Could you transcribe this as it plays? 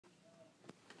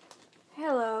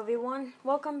everyone,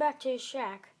 welcome back to the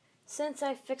shack. Since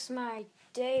I fixed my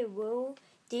Daewoo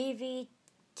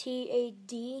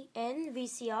DV-T8DN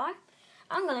VCR,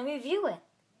 I'm gonna review it.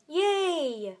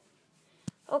 Yay!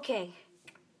 Okay,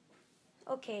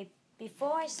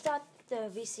 before I start the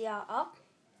VCR up,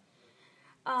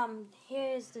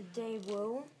 here's the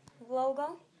Daewoo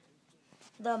logo,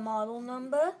 the model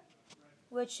number,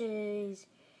 which is,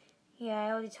 I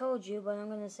already told you, but I'm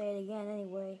gonna say it again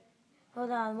anyway.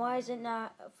 Hold on, why is it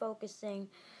not focusing?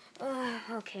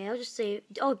 Okay, I'll just say,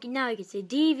 now you can see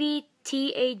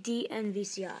DV-T8DN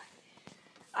VCR.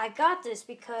 I got this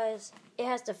because it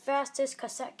has the fastest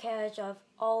cassette carriage of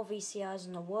all VCRs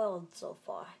in the world so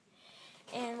far.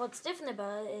 And what's different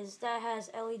about it is that it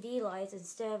has LED lights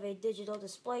instead of a digital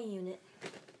display unit.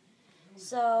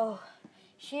 So,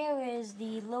 here is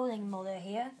the loading motor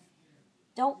here.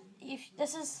 Don't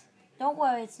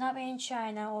worry, it's not made in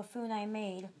China or Funai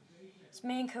made. It's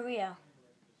made in Korea.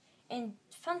 And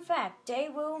fun fact,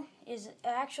 Daewoo is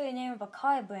actually the name of a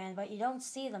car brand, but you don't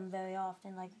see them very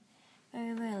often, like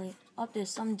very rarely. Oh, there's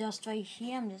some dust right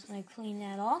here. I'm just going to clean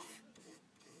that off.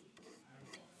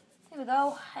 There we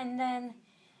go. And then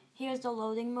here's the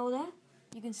loading motor.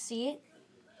 You can see it.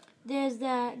 There's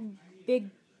that big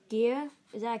gear.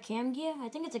 Is that a cam gear? I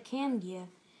think it's a cam gear.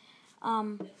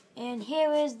 And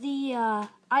here is the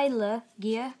idler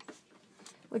gear,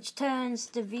 which turns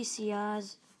the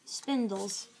VCR's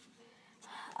spindles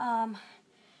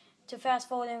to fast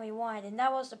forward and rewind, and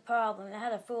that was the problem. I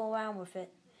had to fool around with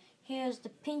it. Here's the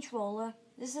pinch roller.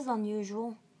 This is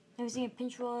unusual. Never seen a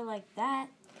pinch roller like that.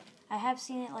 I have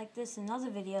seen it like this in other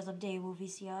videos of Daewoo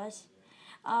VCRs.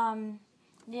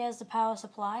 There's the power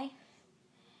supply,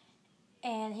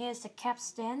 and here's the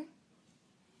capstan.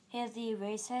 Here's the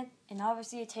erase head, and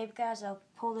obviously a tape guide, so I'll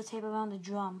pull the tape around the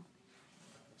drum.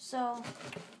 So,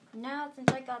 now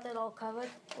since I got that all covered,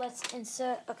 let's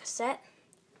insert a cassette.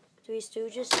 Three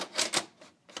Stooges.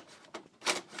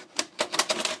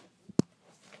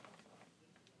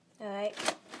 Alright.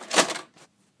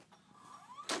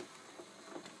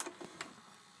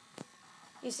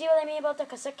 You see what I mean about the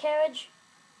cassette carriage?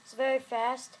 It's very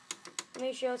fast. Let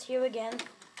me show it to you again.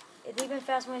 It's even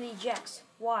fast when it ejects.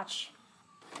 Watch.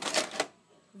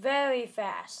 Very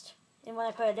fast. And when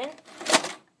I put it in,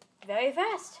 very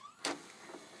fast.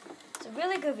 It's a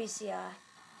really good VCR.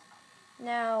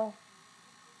 Now,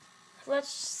 let's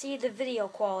see the video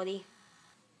quality.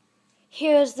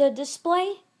 Here's the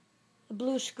display, the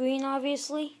blue screen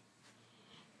obviously,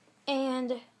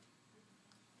 and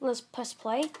let's press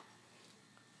play.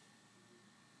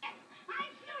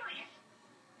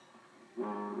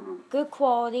 Good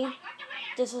quality.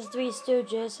 This is Three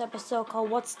Stooges episode called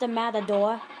What's the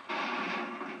Matador.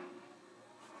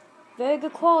 Very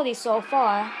good quality so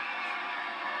far.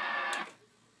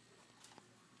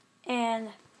 And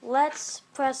let's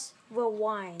press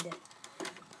rewind.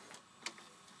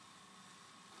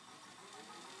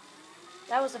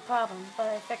 That was the problem, but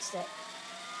I fixed it.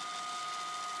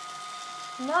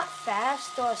 Not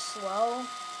fast or slow.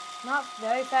 Not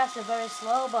very fast or very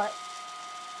slow, but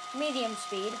medium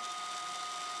speed.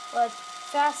 But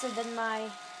faster than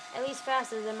at least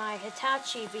faster than my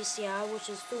Hitachi VCR, which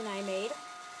is Funai made.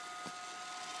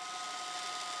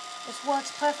 This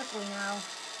works perfectly now.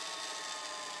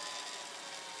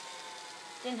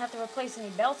 Didn't have to replace any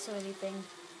belts or anything.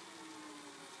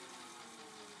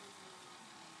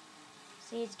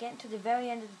 See, it's getting to the very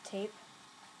end of the tape.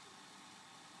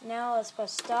 Now let's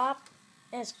press stop,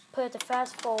 and let's put it to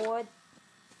fast forward.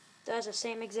 Does the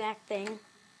same exact thing.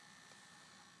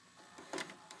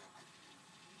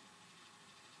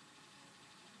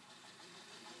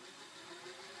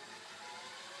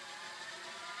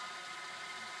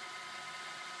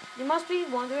 You must be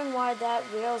wondering why that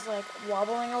reel's like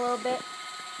wobbling a little bit.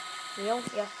 Reel?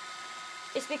 Yeah.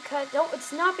 It's because,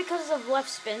 it's not because of left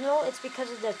spindle, it's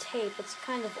because of the tape. It's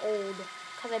kind of old,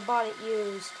 because I bought it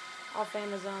used off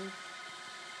Amazon.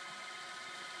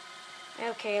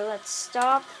 Okay, let's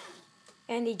stop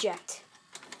and eject.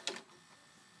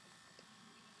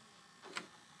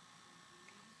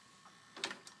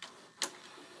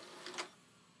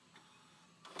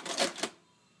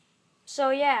 So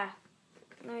yeah,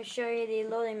 let me show you the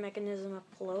loading mechanism up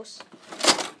close.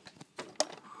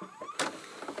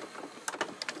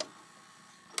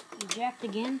 Eject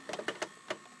again.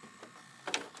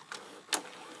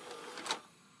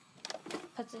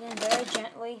 Puts it in very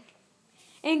gently.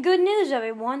 And good news,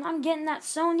 everyone. I'm getting that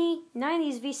Sony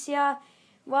 90s VCR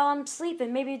while I'm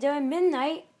sleeping. Maybe during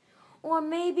midnight. Or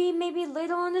maybe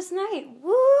later on this night.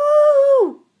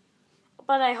 Woo!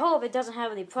 But I hope it doesn't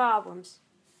have any problems.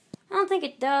 I don't think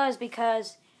it does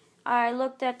because I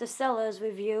looked at the seller's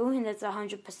review and it's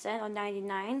 100% or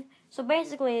 99. So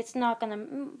basically, it's not gonna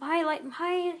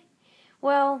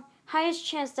highest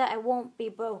chance that it won't be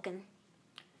broken.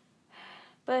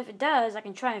 But if it does, I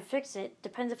can try and fix it.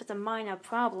 Depends if it's a minor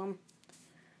problem.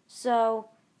 So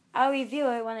I'll review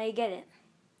it when I get it.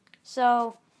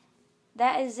 So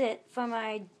that is it for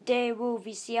my Daewoo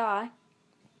VCR.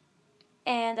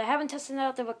 And I haven't tested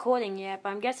out the recording yet, but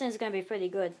I'm guessing it's going to be pretty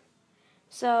good.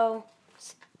 So,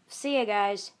 see ya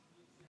guys.